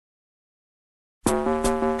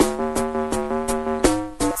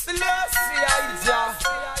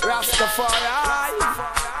Rastafari.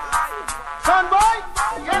 Son boy,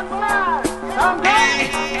 get mad. Son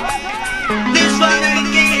boy. This one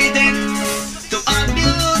dedicated to all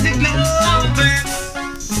music lovers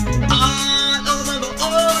all over the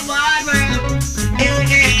whole wide world. Hey,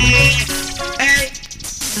 hey, hey,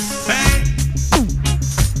 hey.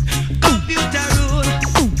 Computer rule,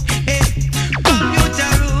 hey,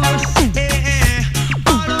 computer rule, hey, hey,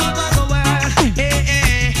 all over the world. Hey,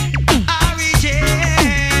 hey, R.E.J.,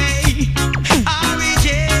 R.E.J.,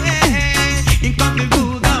 in copy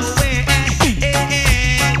rule the way. Hey,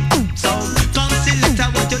 hey, so come select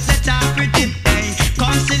what you set up written. Hey,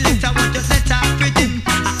 come select what you set up written.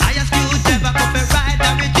 I ask you to ever go for ride the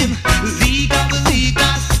rhythm. Legal,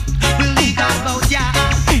 legal about ya.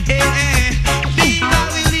 Hey, hey, legal,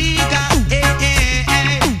 hey, hey,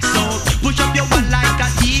 hey. So push up your one like a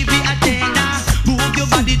TV antenna. Move your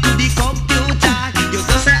body to the computer. You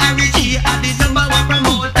just say R.E.J. are the number one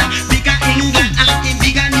promoter. Bigger England and in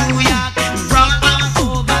bigger New York. Brought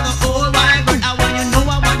all over the whole wide world. I want you know,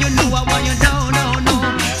 I want you know, I want you know, no.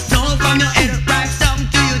 Know from your Enterprize down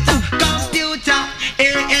to your computer.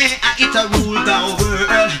 Hey, hey, it's a rule the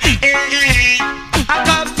world. Hey, hey, a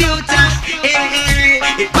computer. Hey, hey,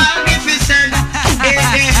 it's magnificent. Hey,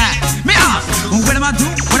 hey. Me ask, what am I do?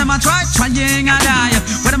 What am I try? Trying a die.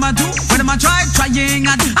 What am I do? What am I try? Trying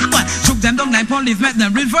a die. Shook them down like police, make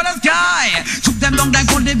them reach for the sky. Shook them down like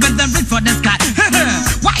police, make them reach for the sky.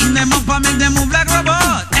 Wind them up and make them move like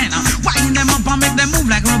robot. And wind them up and make them move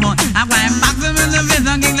like robot. I want back them in the face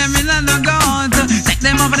and give them in the guns. Take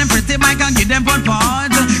them over them pretty mic and give them pot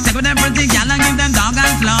pots. Take with them pretty gal and give them dog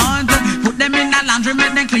and slut. Put them in the laundry,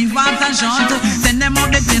 make them clean fast and short. Send them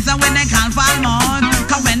out the place and when they can't fall out.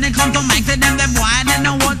 Cause when they come to mic, say them boy, they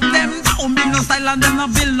know what them don't be no style and them no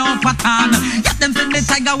build no pattern. Get them send the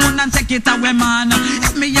tiger one and take it away, man.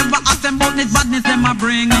 If me ever ask them about this badness them a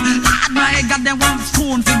bring, Lord my God, they want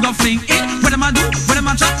spoon to go fling it. What am I do? What am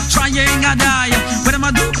I try? Trying a die. What am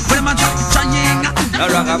I do? What am I try? Trying a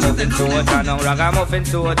Raggamuffin soldier, no raggamuffin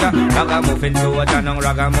soldier. Raggamuffin soldier, no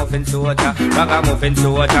raggamuffin soldier. Raggamuffin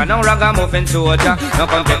soldier, no raggamuffin soldier. No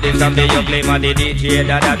come take this and be your claim of the DJ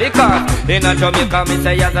dada. Because in a Jamaica me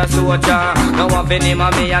say as a soldier. No one for name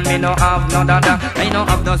of me and me no have no dada. I no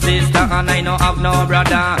have no sister and I no have no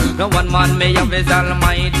brother. No one man me have is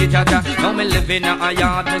almighty jaja. Now me live in a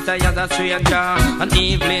yard me say as a stranger. And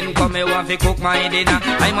evening come me want to cook my dinner.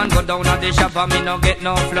 I man go down at the shop and me no get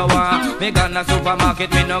no flour. Me gonna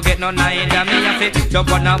supermarket me no get no neither. Me have to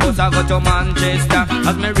jump on a bus I go to Manchester.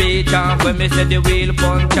 As me reach out when me say the wheel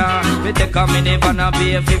puncher. Me take a minivan and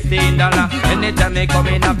pay $15. Anytime me come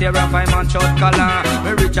in up there I find man short collar.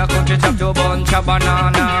 Me reach a country shop to bunch of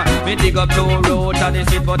banana. Me dig up 2 roads and the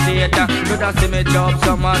sweet potato. Should I see me chop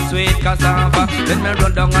some sweet cassava. Then me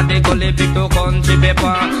run down and the gully pick 2 country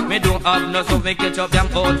pepper. Me don't have no so me catch up them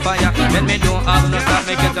old fire. Then me don't have no stuff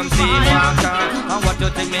me get some seawater. And what you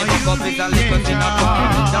think me hook up is a little cinnamon.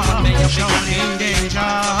 Showing danger.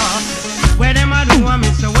 Where them a do a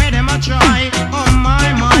miss, where them a try. Oh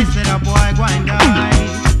my, said a boy go and die.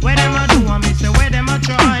 Where them a do a miss, where them a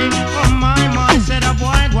try. Oh my, said a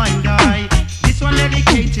boy go and die. This one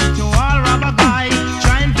dedicated to all rubber guys.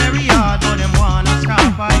 Trying very hard, but them wanna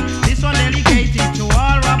scarf fight. This one dedicated to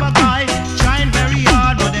all rubber guys. Trying very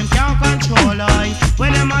hard, but them can't control I.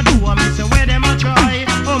 Where them a do a miss, where them a try.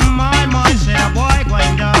 Oh my, said a boy go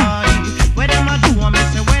and die. Where them a do a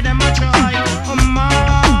miss, where them a try. Oh my.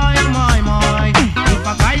 If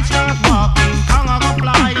a guy start walking, tongue a go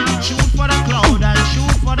fly. Shoot for the cloud and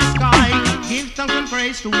shoot for the sky. Give thanks and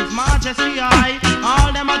praise to His Majesty I.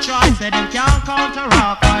 All them a try, say them can't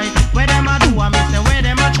counteract I. Where them a do a miss, where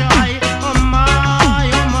them a try. Oh my,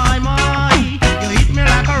 you hit me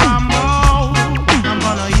like a Rambo. I'm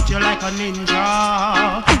gonna hit you like a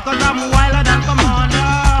ninja. Cause I'm wilder than commander.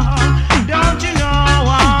 Don't you know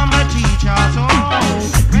I'm a teacher? So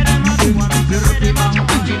where them a do a miss, where them a try.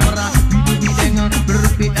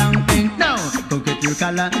 No, go get your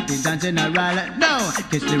color, is a general. No,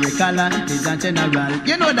 kiss lyrical, is a general.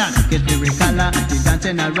 You know that, kiss lyrical, is a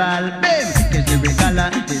general. Babe, kiss lyrical,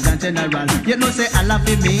 is a general. You know say I love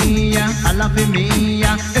me, I love me.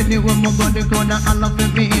 Anyone move on the corner, I love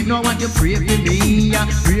me. No I want you pray for me,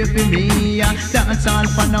 pray for me. Dance all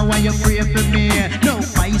fun now when you pray for me. No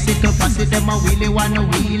bicycle pass it, them a wheelie wanna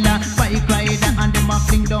wheeler. Bike rider and them a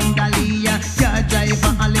fling down Dalia. Car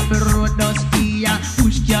driver a little road dusty.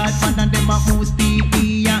 Push card fan and them a move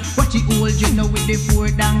speedy. Watch it old you know with the 4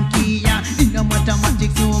 donkey. In the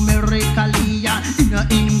mathematics numerically. In the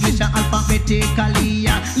English alphabetically.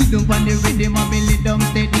 Lead up on the rhythm and me lead them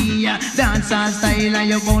steady. Dance and style and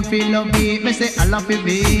you won't feel love beat. Me say I love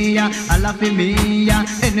me, I love me.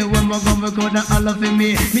 Anywhere we go, we coulda all of me.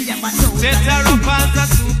 Me have a soul. Set her up as a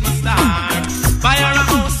superstar. Buy her a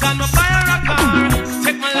house and me buy her a car.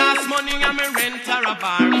 Take my last money and me rent her a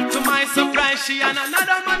bar. To my surprise, she and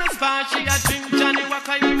another man is far. She a drink Johnny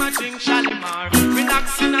Walker, him a drink Shalimar.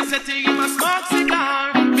 Relax in a city, him a smoke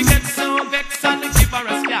cigar. Me get so vexed and me give her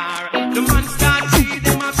a scar. The man start feed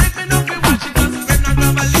him a beg me no fi watch. She just spread a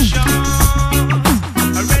revolution.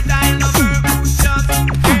 A red eye lover who just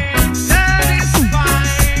can't satisfy.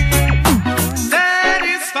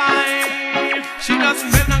 Satisfy. She just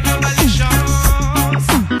spread a revolution.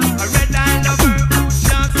 A red eye lover who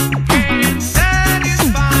just can't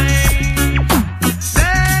satisfy.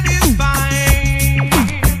 Satisfy.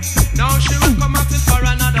 Now she will come out for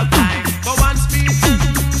another time. But once speaking,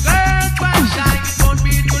 girl, try shy. It won't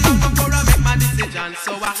be too long before I make my decision.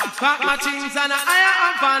 So I pack my things and I hire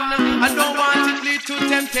a van. I don't want it lead to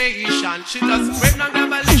temptation. She just spread no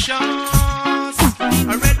revolutions.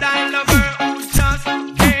 A red eye lover who just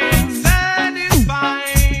can't satisfy.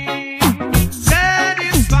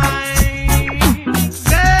 Satisfy.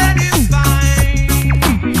 Satisfy.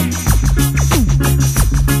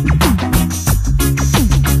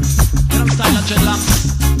 Get up style of dreadlocks.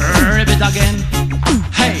 Rip it again.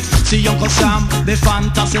 Hey, see Uncle Sam, the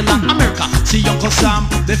Fantasyland America. See Uncle Sam,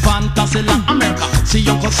 the Fantasyland America. See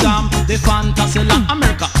Uncle Sam, the Fantasyland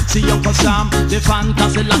America. See Uncle Sam, the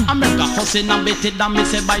Fantasyland America. Hustling and beating and me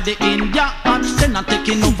say by the Indian. Then I'm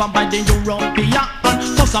taking over by the European.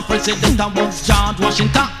 First a president was George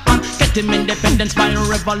Washington. Get him independence by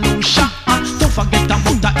revolution. Don't forget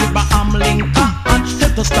about the Abraham Lincoln.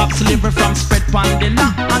 Help to stop slavery from spread on the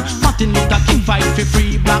land. Martin Luther King fight for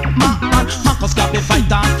free black man. Marcus Garvey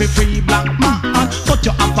fight on for free black man. But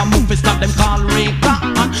you have a movie stop them call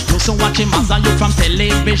Reagan. You so watch him as a youth from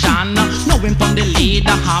television. Know him from the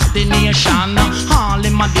leader of the nation. All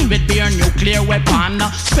him a deal with beer nuclear weapon.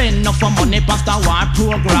 Spend enough money past the war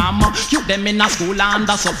program. You them in a school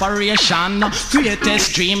under sufferation.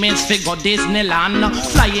 Greatest dream is figure Disneyland.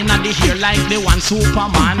 Flying at the air like the one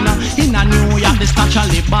Superman. In a New York the Statue of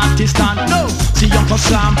Liberty stand. No, see Uncle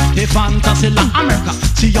Sam, the Fantasyland America.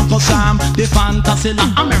 See Uncle Sam, the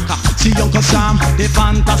Fantasyland America. See Uncle Sam, the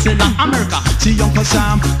Fantasyland America. See Uncle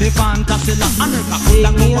Sam, the Fantasyland America.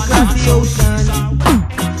 Take me across the ocean.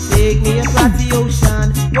 Take me across the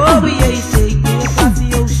ocean. Oh yeah, take me across the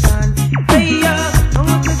ocean. Hey I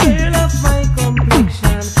want a girl of my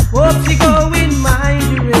complexion. Hope she go in my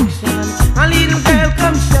direction. A little girl,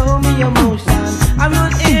 come show me emotion. I'm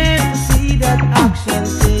not here to see that action.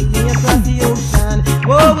 Take me across the ocean.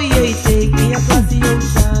 Oh yeah, take me across the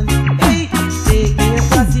ocean. Hey, take me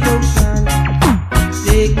across the ocean.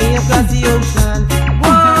 Take me across the ocean.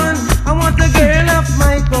 One, I want a girl of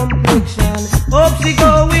my complexion. Hope she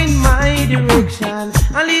go in my direction.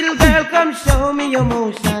 A little girl, come show me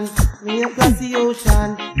emotion. Me across the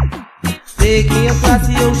ocean. Take me across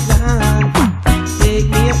the ocean. Take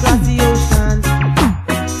me across the ocean.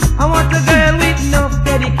 I want a girl with enough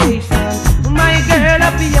dedication. My girl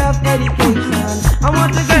up of education. I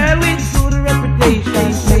want a girl with good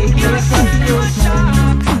reputation. Take me across the ocean.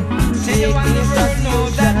 Take me across the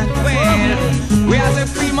ocean. Well, we are the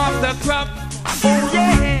cream of the crop. Oh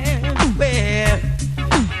yeah. Well,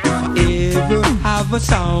 if I ever have a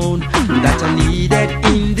sound that I needed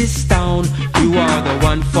in this town, you are the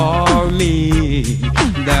one for me,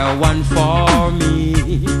 the one for me.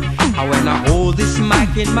 And when I hold this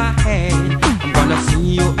mic in my hand, I'm gonna sing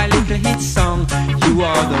you a little hit song. You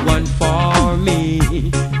are the one for me,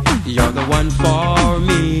 you're the one for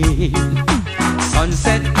me.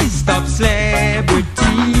 Sunset is top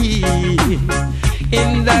celebrity.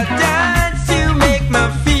 In the dance you make me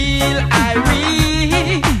feel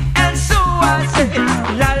irate. And so I say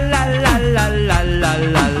la la la la la la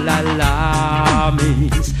la la la,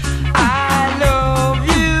 Meeks, I love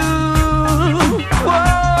you.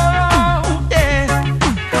 Whoa, yeah.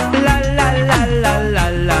 La la la la la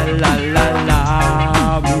la la la la,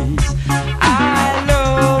 Meeks, I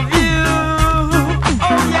love you.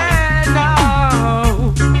 Oh yeah,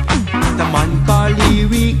 now the man called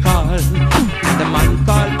Lyrical, the man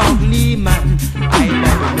called Ugly Man. I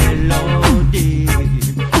love a melody,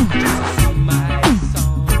 just to sing my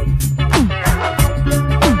song.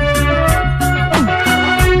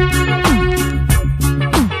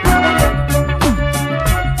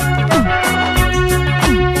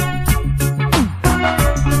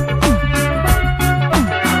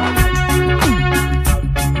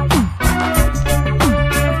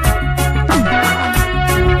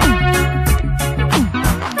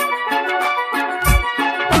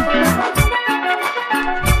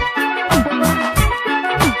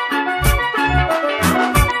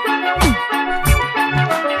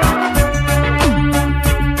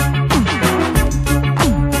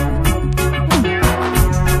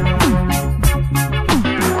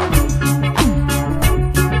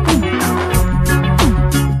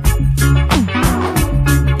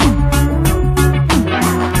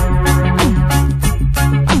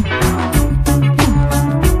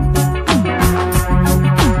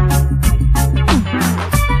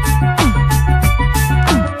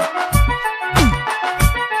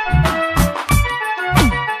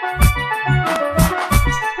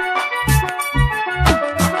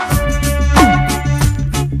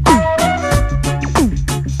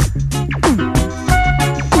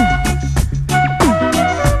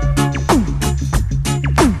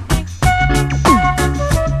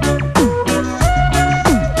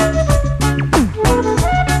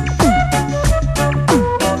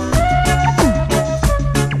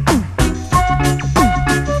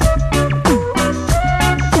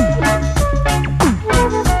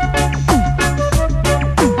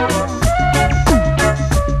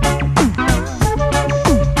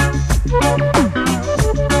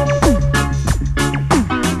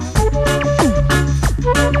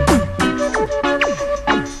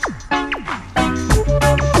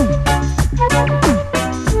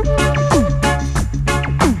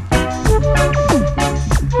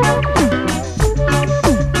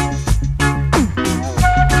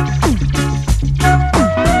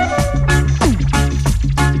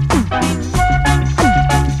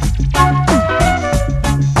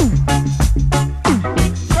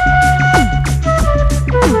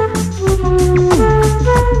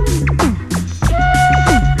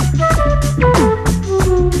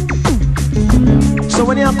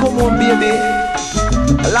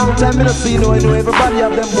 time I don't see no, I know everybody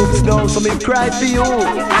have them boobs now, so me cry for you.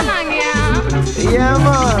 Yeah,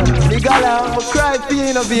 man. Me gala, me cry for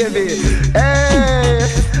you, no, baby. Hey.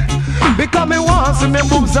 Because me want see me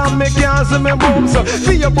boobs and me can't see me boobs.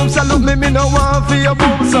 For your boobs I look me no want for your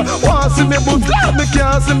boobs. Want see me boobs, love me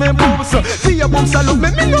can't see me boobs. For your boobs I look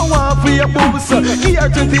me no want for your boobs. Here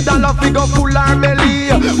 $20 figure full her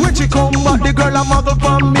belly. When she come back the girl a muggle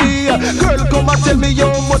for me. Girl come and tell me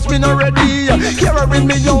how much me not ready. Carrying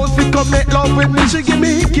me out fi come make love with me. She give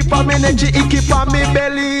me icky for me neck, she icky for me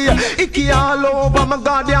belly. Icky all over my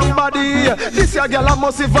goddamn body. This your girl a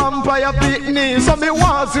must see vampire pitney. So me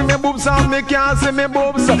want see me boobs and me can't see me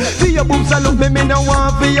boobs. For your boobs I look me no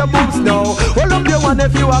want for your boobs now. Hold up your one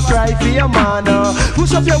if you a cry for your man.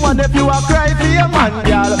 Push up your one if you a cry for your man,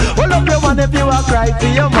 girl. Hold up your one if you a cry for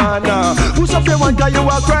your man. Push up your one cause you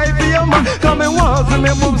a cry for your man. Come me want see me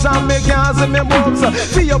boobs and me can't see me boobs.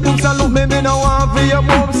 For your boobs I look me no want for your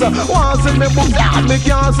boobs. Want see me boobs and me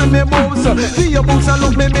can't see me boobs. For your boobs I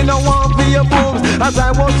look me no want for your boobs. As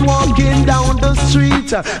I was walking down the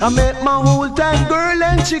street, I met my whole time girl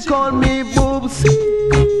and she called me Boopsy.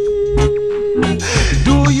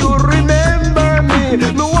 Do you remember me?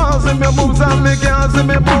 Me want see me boobs and me can't see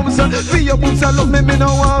me boobs. For your boobs I love me no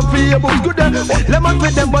want for your boobs. Good lemon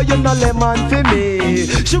for them but you no lemon for me.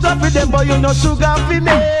 Sugar for them but you no sugar for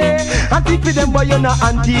me. Antique for them but you no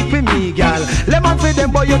antique for me, girl. Lemon for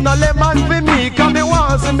them but you no lemon for me. Cause me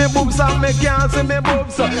want see me boobs and me can't see me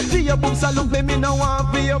boobs. For your boobs I love me no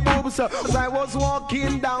want for your boobs. As I was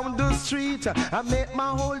walking down the street, I met my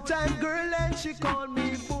whole time girl and she called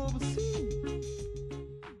me Boopsy.